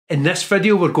In this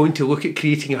video we're going to look at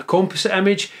creating a composite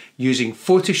image using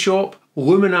Photoshop,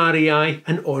 Luminar AI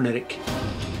and Oniric.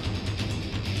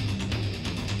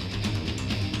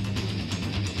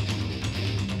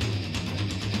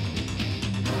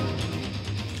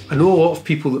 I know a lot of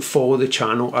people that follow the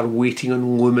channel are waiting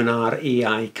on Luminar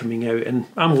AI coming out, and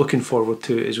I'm looking forward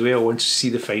to it as well once I see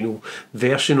the final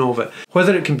version of it.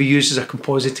 Whether it can be used as a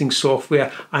compositing software,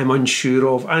 I'm unsure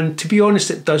of, and to be honest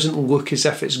it doesn't look as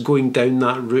if it's going down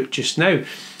that route just now.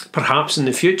 Perhaps in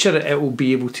the future it will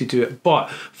be able to do it, but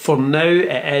for now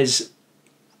it is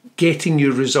getting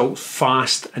your results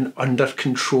fast and under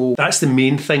control. That's the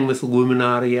main thing with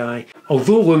Luminar AI.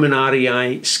 Although Luminar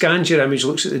AI scans your image,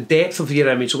 looks at the depth of your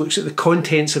image, looks at the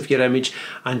contents of your image,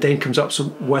 and then comes up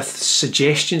with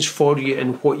suggestions for you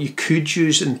and what you could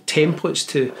use in templates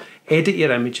to edit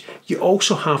your image, you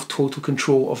also have total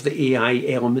control of the AI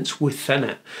elements within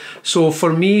it. So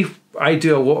for me, I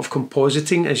do a lot of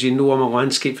compositing. As you know, I'm a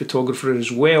landscape photographer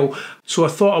as well. So I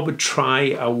thought I would try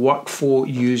a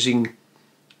workflow using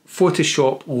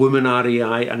Photoshop, Luminar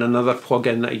AI and another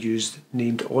plugin that I used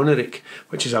named Oniric,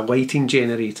 which is a lighting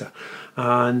generator.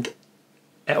 And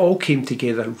it all came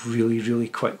together really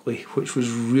quickly, which was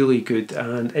really good.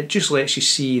 And it just lets you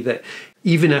see that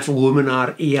even if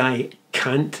Luminar AI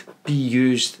can't be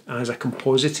used as a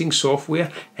compositing software,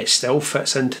 it still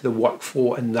fits into the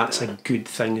workflow, and that's a good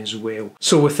thing as well.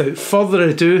 So without further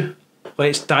ado,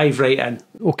 let's dive right in.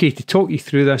 Okay, to talk you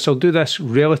through this, I'll do this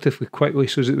relatively quickly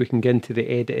so that we can get into the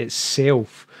edit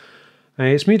itself.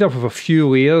 It's made up of a few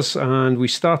layers, and we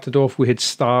started off, we had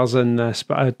stars in this,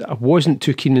 but I wasn't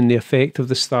too keen on the effect of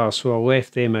the stars, so I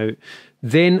left them out.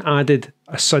 Then added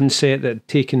a sunset that had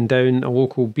taken down a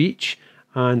local beach,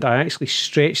 and I actually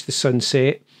stretched the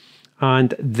sunset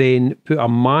and then put a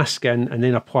mask in and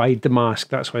then applied the mask.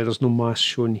 That's why there's no mask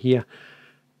shown here.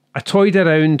 I toyed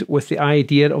around with the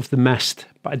idea of the mist,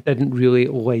 but I didn't really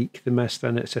like the mist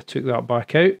in it, so I took that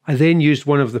back out. I then used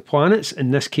one of the planets,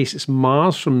 in this case it's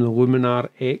Mars from the Luminar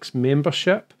X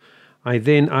membership. I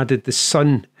then added the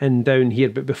sun in down here,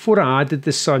 but before I added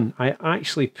the sun, I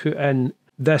actually put in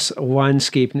this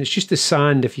landscape, and it's just the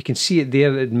sand. If you can see it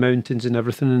there, the mountains and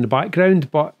everything in the background,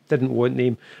 but didn't want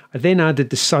them. I then added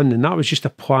the sun, and that was just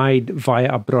applied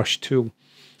via a brush tool.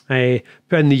 I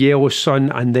put in the yellow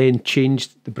sun and then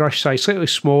changed the brush size slightly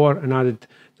smaller and added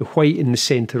the white in the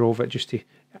centre of it just to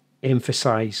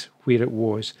emphasise where it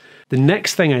was. The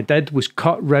next thing I did was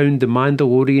cut round the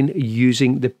Mandalorian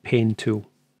using the pen tool.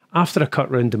 After I cut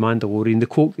round the Mandalorian, the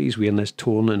cloak that he's wearing is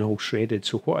torn and all shredded.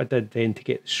 So what I did then to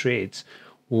get the shreds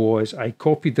was I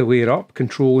copied the layer up,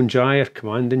 Control and J or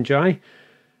Command and J.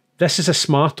 This is a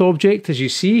smart object, as you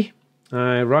see.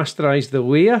 I rasterised the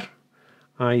layer.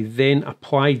 I then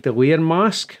applied the layer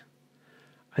mask,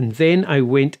 and then I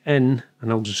went in,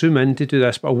 and I'll zoom in to do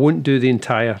this, but I won't do the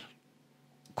entire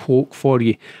cloak for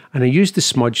you. And I used the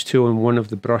smudge tool on one of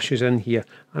the brushes in here,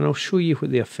 and I'll show you what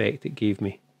the effect it gave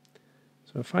me.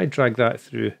 So if I drag that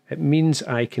through, it means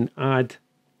I can add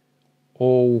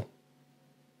all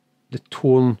the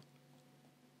torn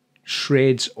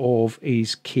shreds of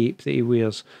his cape that he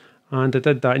wears. And I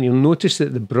did that, and you'll notice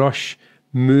that the brush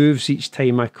moves each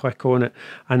time I click on it,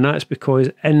 and that's because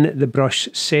in the brush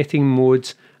setting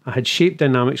modes I had shape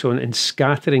dynamics on and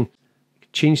scattering.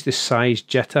 Change the size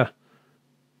jitter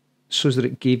so that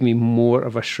it gave me more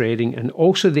of a shredding, and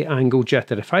also the angle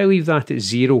jitter. If I leave that at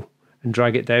 0 and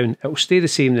drag it down, it will stay the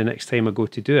same the next time I go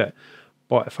to do it,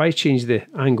 but if I change the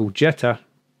angle jitter,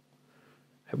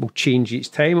 it will change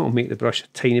each time. It will make the brush a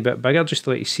tiny bit bigger just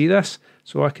to let you see this.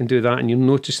 So I can do that, and you'll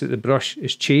notice that the brush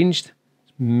is changed,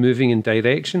 moving in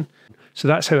direction. So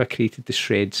that's how I created the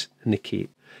shreds and the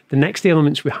cape. The next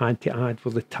elements we had to add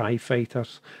were the TIE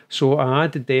fighters. So I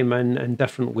added them in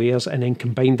different layers and then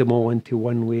combined them all into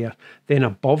one layer. Then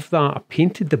above that, I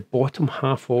painted the bottom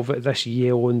half of it this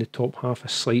yellow and the top half a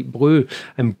slight blue.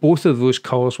 And both of those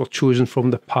colours were chosen from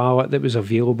the palette that was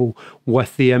available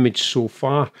with the image so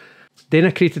far. Then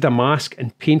I created a mask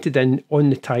and painted in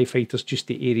on the TIE fighters just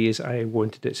the areas I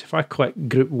wanted it. So if I click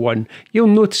group 1, you'll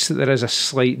notice that there is a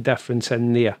slight difference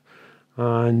in there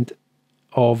and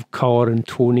of colour and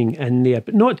toning in there,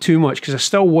 but not too much because I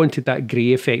still wanted that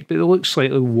grey effect, but they look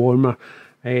slightly warmer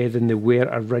than they were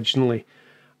originally.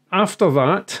 After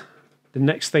that, the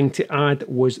next thing to add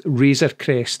was Razor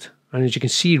Crest. And as you can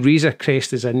see, Razor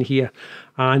Crest is in here.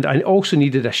 And I also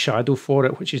needed a shadow for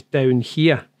it, which is down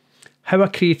here. How I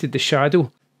created the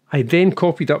shadow, I then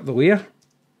copied up the layer,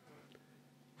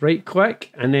 right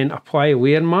click, and then apply a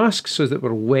layer mask so that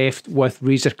we're left with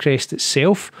Razor Crest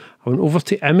itself. I went over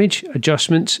to Image,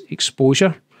 Adjustments,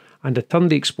 Exposure, and I turned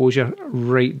the exposure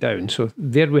right down. So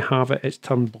there we have it, it's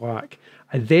turned black.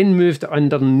 I then moved it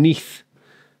underneath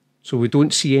so we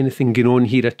don't see anything going on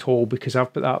here at all, because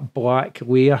I've put that black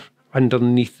layer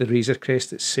underneath the Razor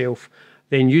Crest itself.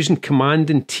 Then using Command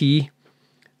and T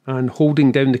and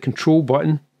holding down the control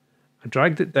button, I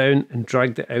dragged it down and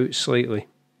dragged it out slightly,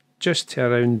 just to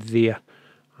around there,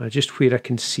 just where I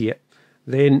can see it.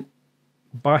 Then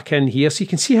back in here, so you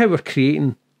can see how we're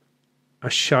creating a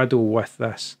shadow with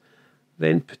this.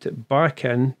 Then put it back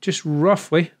in, just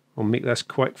roughly. I'll make this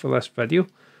quick for this video.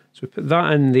 So we put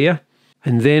that in there,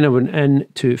 and then I went in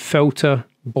to Filter,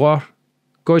 Blur,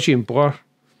 Gaussian Blur,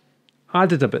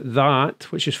 added a bit of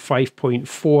that, which is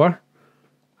 5.4,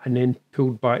 and then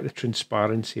pulled back the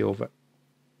transparency of it,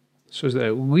 so that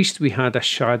at least we had a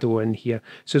shadow in here.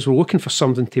 So as we're looking for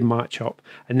something to match up.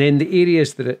 And then the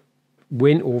areas that it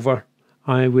went over,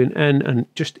 I went in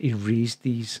and just erased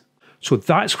these. So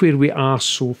that's where we are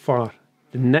so far.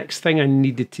 The next thing I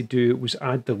needed to do was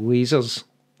add the lasers,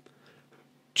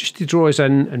 just to draw us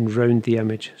in and round the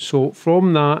image. So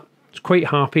from that, I was quite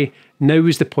happy. Now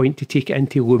is the point to take it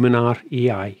into Luminar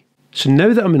AI. So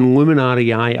now that I'm in Luminar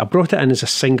AI, I brought it in as a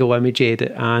single image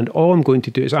edit, and all I'm going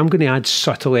to do is I'm going to add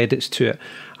subtle edits to it.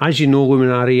 As you know,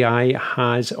 Luminar AI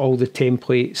has all the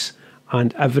templates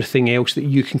and everything else that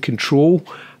you can control.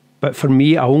 But for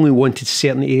me, I only wanted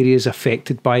certain areas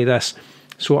affected by this.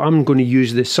 So I'm going to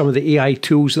use some of the AI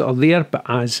tools that are there, but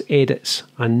as edits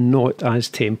and not as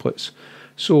templates.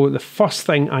 So the first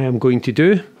thing I am going to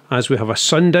do, as we have a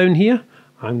sun down here,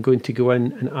 I'm going to go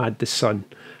in and add the sun.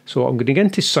 So I'm going to go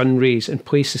into sun rays and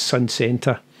place the sun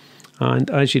center.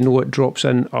 And as you know, it drops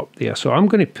in up there. So I'm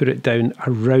going to put it down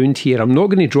around here. I'm not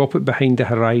going to drop it behind the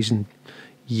horizon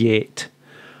yet.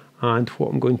 And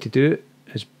what I'm going to do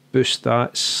is boost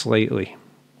that slightly,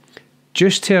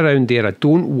 just to around there. I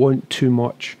don't want too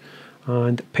much,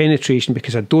 and penetration,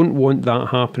 because I don't want that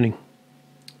happening.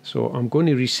 So I'm going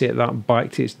to reset that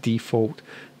back to its default.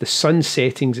 The sun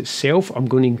settings itself, I'm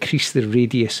going to increase the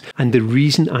radius. And the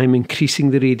reason I'm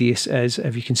increasing the radius is,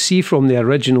 if you can see from the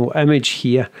original image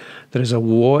here, there is a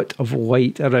lot of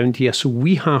light around here. So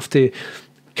we have to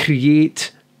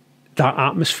create that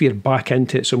atmosphere back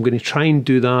into it. So I'm going to try and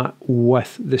do that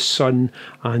with the sun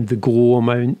and the glow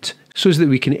amount, so that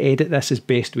we can edit this as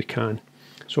best we can.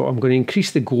 So I'm going to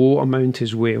increase the glow amount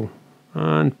as well,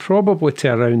 and probably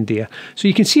to around there. So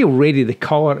you can see already the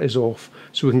colour is off.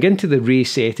 So we can get into the ray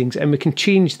settings and we can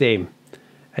change them.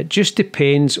 It just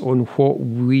depends on what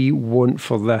we want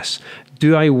for this.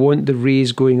 Do I want the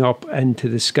rays going up into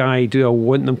the sky? Do I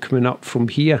want them coming up from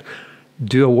here?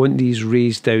 Do I want these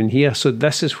rays down here? So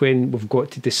this is when we've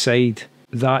got to decide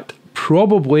that.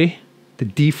 Probably the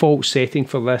default setting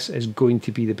for this is going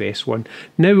to be the best one.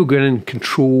 Now we're going to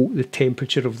control the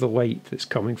temperature of the light that's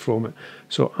coming from it.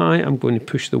 So I am going to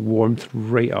push the warmth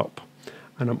right up.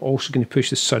 And I'm also going to push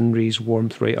the sun rays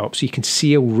warmth right up. So you can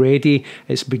see already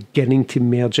it's beginning to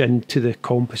merge into the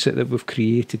composite that we've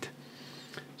created.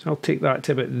 So I'll take that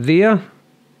to about there,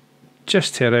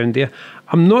 just to around there.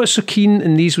 I'm not so keen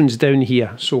in these ones down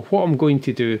here. So what I'm going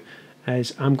to do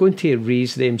is I'm going to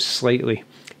erase them slightly.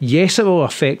 Yes, it will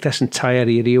affect this entire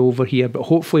area over here, but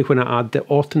hopefully when I add the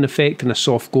Orton effect and a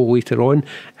soft glow later on,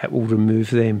 it will remove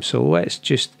them. So let's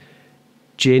just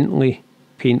gently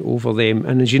paint over them.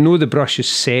 And as you know, the brush is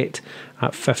set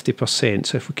at 50%.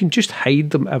 So if we can just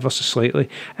hide them ever so slightly.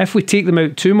 If we take them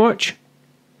out too much,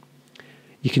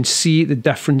 you can see the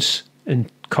difference in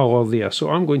colour there. So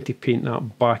I'm going to paint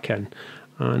that back in.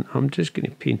 And I'm just going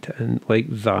to paint it in like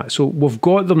that. So we've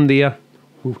got them there.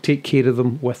 We'll take care of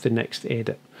them with the next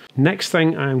edit. Next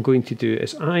thing I'm going to do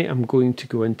is I am going to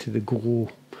go into the glow.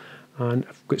 And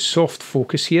I've got soft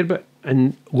focus here, but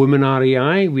in Luminar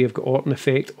AI, we have got Orton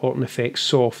Effect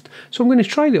Soft. So I'm going to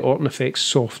try the Orton Effect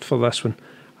Soft for this one.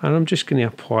 And I'm just going to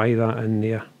apply that in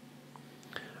there.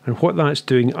 And what that's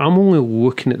doing, I'm only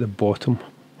looking at the bottom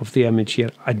of the image here.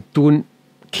 I don't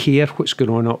care what's going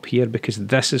on up here, because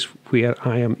this is where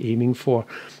I am aiming for.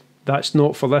 That's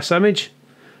not for this image.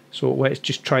 So let's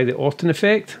just try the Orton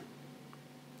Effect.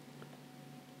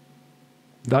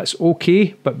 That's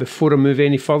okay, but before I move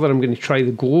any further, I'm going to try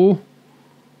the glow,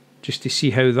 just to see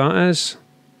how that is.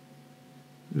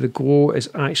 The glow is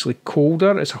actually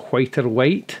colder, it's a whiter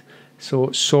light,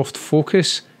 so soft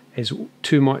focus is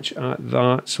too much at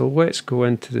that. So let's go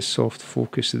into the soft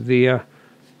focus there,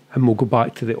 and we'll go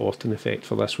back to the Orton Effect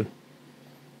for this one.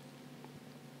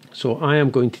 So I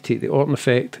am going to take the Orton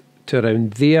Effect to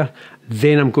around there.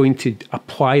 Then I'm going to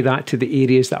apply that to the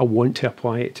areas that I want to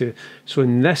apply it to. So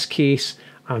in this case,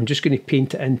 I'm just going to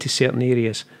paint it into certain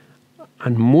areas.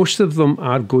 and most of them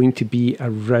are going to be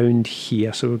around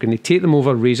here. So we're going to take them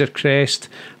over Razor Crest,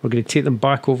 we're going to take them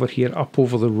back over here, up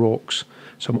over the rocks.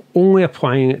 So I'm only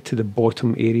applying it to the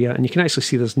bottom area, and you can actually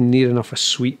see there's near enough a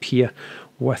sweep here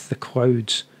with the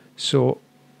clouds. So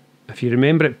if you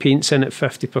remember, it paints in at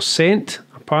 50%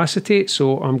 opacity,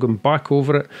 so I'm going back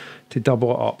over it to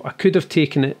double it up. I could have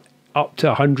taken it up to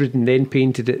 100 and then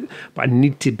painted it, but I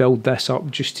need to build this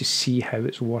up just to see how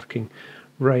it's working.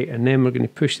 Right, and then we're going to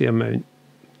push the amount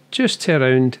just to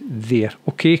around there.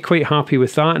 Okay, quite happy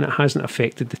with that, and it hasn't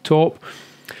affected the top.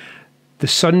 The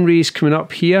sun rays coming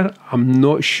up here, I'm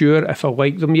not sure if I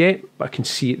like them yet, but I can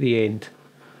see at the end.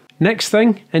 Next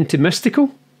thing, into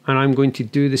Mystical, and I'm going to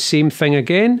do the same thing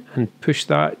again and push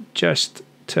that just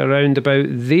to around about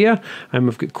there, and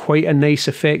we've got quite a nice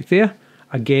effect there.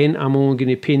 Again, I'm only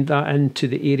going to paint that into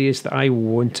the areas that I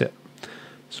want it.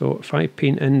 So if I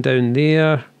paint in down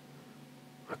there,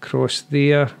 across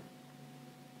there,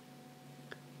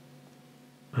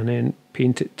 and then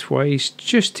paint it twice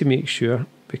just to make sure,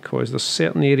 because there's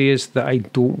certain areas that I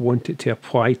don't want it to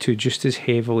apply to just as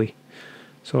heavily.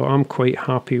 So I'm quite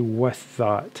happy with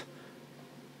that.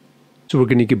 So we're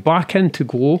going to go back into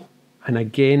Glow, and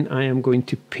again I am going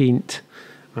to paint,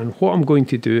 and what I'm going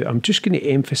to do, I'm just going to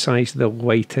emphasize the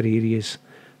lighter areas.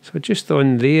 So just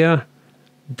on there,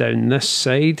 down this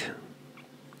side,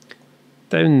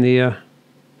 down there,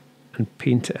 and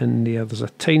paint it in there. There's a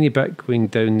tiny bit going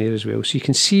down there as well, so you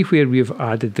can see where we've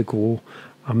added the glow.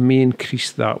 I may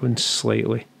increase that one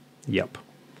slightly. Yep,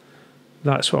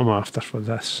 that's what I'm after for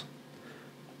this.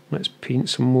 Let's paint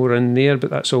some more in there, but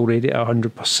that's already at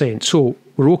 100%, so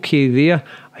we're okay there.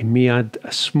 I may add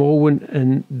a small one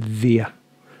in there.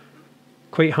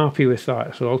 Quite happy with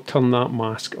that, so I'll turn that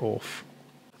mask off.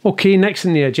 Okay, next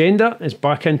in the agenda is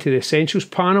back into the Essentials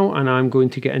panel, and I'm going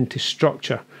to get into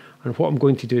Structure. And what I'm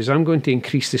going to do is I'm going to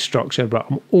increase the structure, but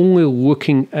I'm only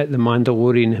looking at the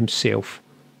Mandalorian himself.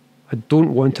 I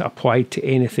don't want it applied to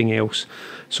anything else.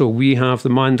 So we have the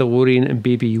Mandalorian and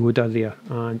Baby Yoda there,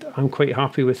 and I'm quite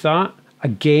happy with that.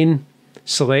 Again,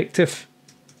 selective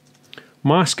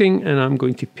masking, and I'm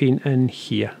going to paint in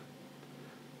here.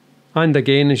 And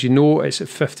again, as you know, it's at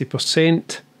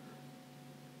 50%.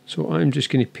 So I'm just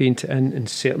going to paint it in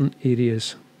certain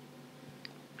areas.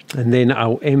 And then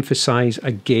I'll emphasise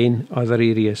again other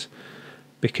areas,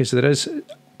 because there is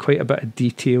quite a bit of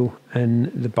detail in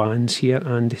the bands here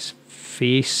and his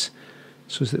face,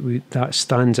 so that that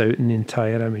stands out in the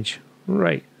entire image.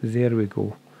 Right, there we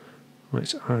go.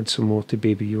 Let's add some more to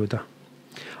Baby Yoda.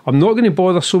 I'm not going to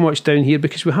bother so much down here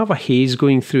because we have a haze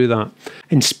going through that.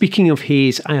 And speaking of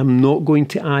haze, I am not going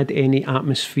to add any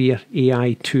atmosphere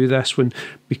AI to this one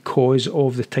because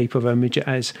of the type of image it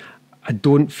is. I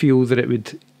don't feel that it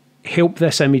would help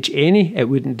this image any. It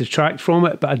wouldn't detract from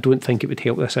it, but I don't think it would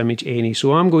help this image any.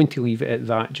 So I'm going to leave it at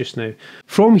that just now.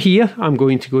 From here, I'm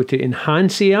going to go to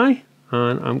Enhance AI,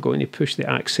 and I'm going to push the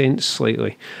accents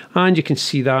slightly. And you can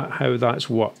see how that's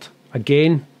worked.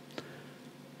 Again,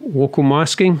 local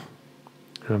masking,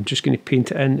 and I'm just going to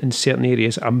paint it in certain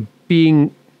areas. I'm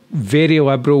being very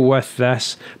liberal with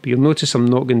this, but you'll notice I'm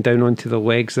not going down onto the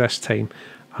legs this time.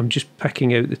 I'm just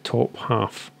picking out the top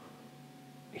half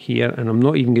here, and I'm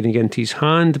not even going to get into his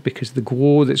hand because the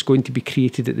glow that's going to be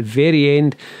created at the very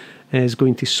end is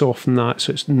going to soften that,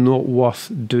 so it's not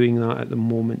worth doing that at the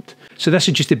moment. So this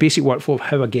is just a basic workflow of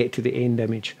how I get to the end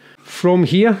image. From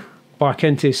here, back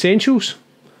into Essentials,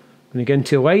 I'm going to get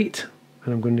into Light,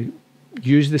 and I'm going to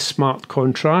use the Smart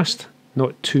Contrast,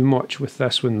 not too much with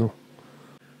this one though.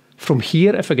 From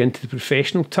here, if I get into the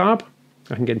Professional tab,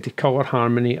 I can get into Colour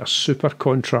Harmony or Super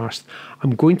Contrast.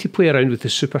 I'm going to play around with the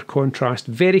Super Contrast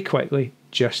very quickly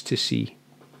just to see.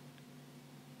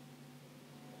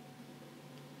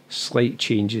 Slight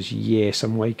changes, yes,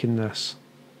 I'm liking this.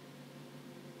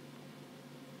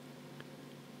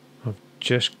 I've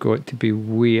just got to be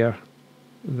aware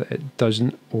that it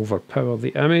doesn't overpower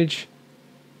the image.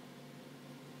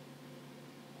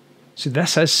 So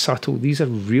this is subtle. These are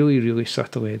really, really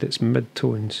subtle edits,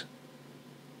 mid-tones.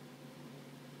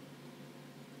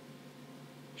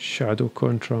 Shadow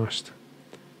contrast.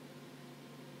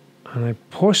 And I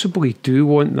possibly do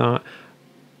want that,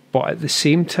 but at the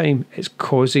same time it's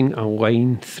causing a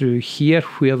line through here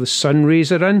where the sun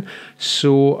rays are in.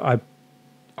 So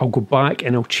I'll go back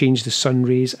and I'll change the sun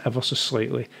rays ever so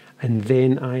slightly, and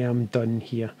then I am done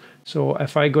here. So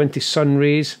if I go into sun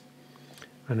rays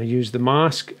and I use the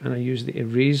mask and I use the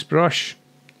erase brush,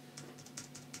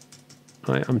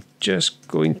 I am just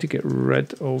going to get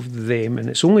rid of them, and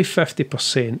it's only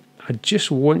 50%. I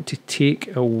just want to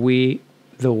take away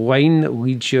the line that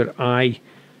leads your eye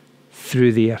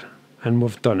through there, and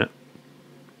we've done it.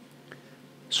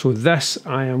 So this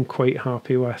I am quite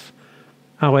happy with.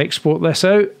 I'll export this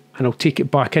out and I'll take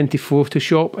it back into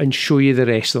Photoshop and show you the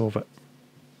rest of it.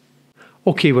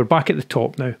 Okay, we're back at the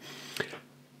top now.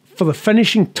 For the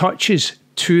finishing touches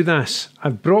to this,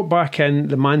 I've brought back in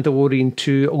the Mandalorian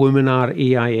 2 Luminar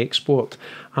AI export,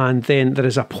 and then there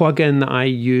is a plugin that I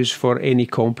use for any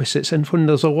composites, and when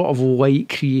there's a lot of light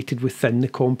created within the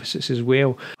composites as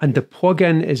well. And the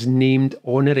plugin is named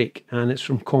Oniric, and it's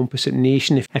from Composite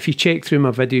Nation. If you check through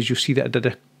my videos, you'll see that I did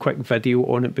a quick video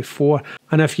on it before.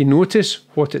 And if you notice,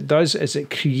 what it does is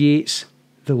it creates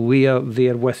the layer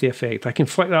there with the effect. I can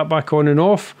flick that back on and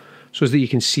off so that you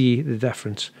can see the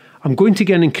difference. I'm going to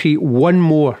go in and create one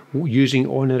more using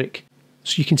Oniric,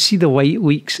 so you can see the light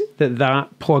leaks that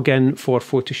plugin for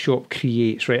Photoshop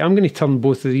creates. Right, I'm going to turn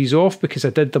both of these off because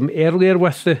I did them earlier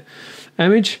with the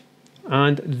image,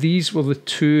 and these were the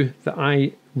two that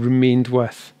I remained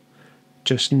with.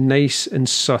 Just nice and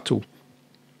subtle.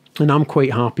 And I'm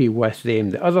quite happy with them.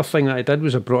 The other thing that I did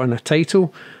was I brought in a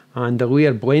title, and the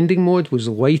layer blending mode was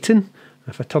lighten.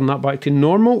 If I turn that back to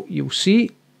normal, you'll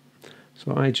see.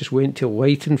 So I just went to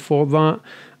lighten for that,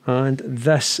 and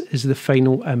this is the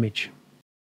final image.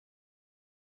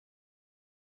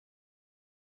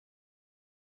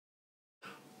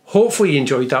 Hopefully you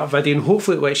enjoyed that video, and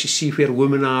hopefully it lets you see where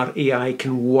Luminar AI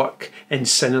can work in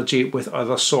synergy with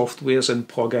other softwares and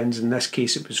plugins. In this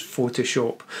case it was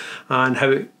Photoshop, and how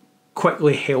it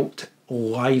quickly helped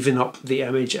liven up the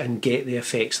image and get the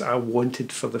effects that I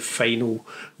wanted for the final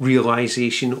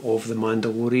realisation of the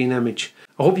Mandalorian image.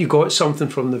 I hope you got something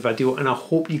from the video, and I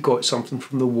hope you got something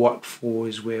from the workflow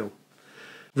as well.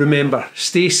 Remember,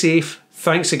 stay safe,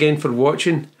 thanks again for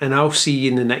watching, and I'll see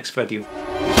you in the next video.